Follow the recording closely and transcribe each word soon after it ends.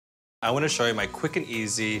I want to show you my quick and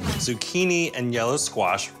easy zucchini and yellow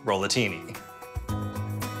squash rollatini.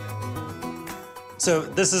 So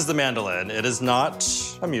this is the mandolin. It is not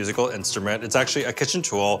a musical instrument. It's actually a kitchen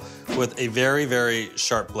tool with a very, very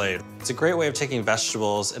sharp blade. It's a great way of taking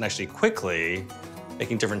vegetables and actually quickly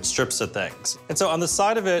making different strips of things. And so on the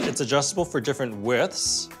side of it, it's adjustable for different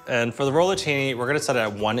widths. And for the rollatini, we're gonna set it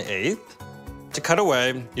at 1/8. To cut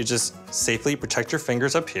away, you just safely protect your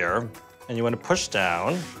fingers up here, and you wanna push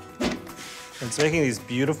down. It's making these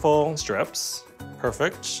beautiful strips,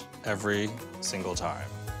 perfect every single time.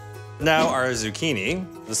 Now our zucchini,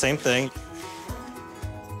 the same thing.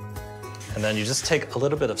 And then you just take a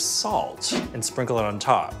little bit of salt and sprinkle it on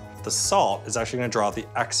top. The salt is actually gonna draw out the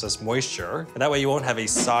excess moisture, and that way you won't have a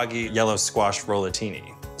soggy yellow squash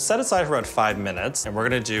rollatini. Set aside for about 5 minutes, and we're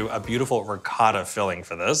gonna do a beautiful ricotta filling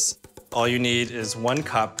for this. All you need is 1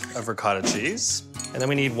 cup of ricotta cheese, and then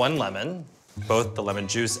we need 1 lemon, both the lemon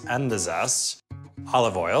juice and the zest.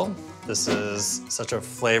 Olive oil. This is such a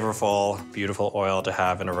flavorful, beautiful oil to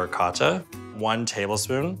have in a ricotta. 1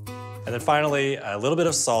 tablespoon. And then finally, a little bit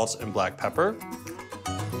of salt and black pepper.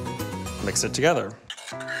 Mix it together.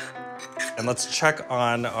 And let's check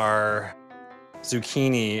on our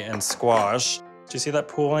zucchini and squash. Do you see that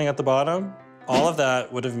pooling at the bottom? All of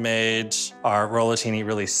that would have made our rollatini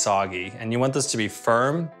really soggy. And you want this to be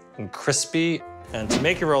firm and crispy. And to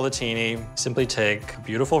make your rollatini, simply take a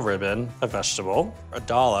beautiful ribbon of vegetable, a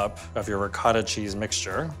dollop of your ricotta cheese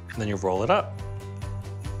mixture, and then you roll it up.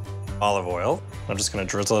 Olive oil. I'm just gonna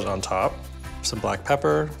drizzle it on top. Some black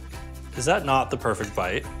pepper. Is that not the perfect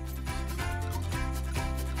bite?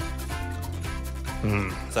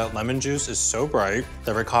 That lemon juice is so bright.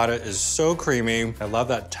 The ricotta is so creamy. I love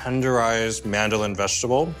that tenderized mandolin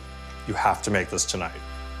vegetable. You have to make this tonight.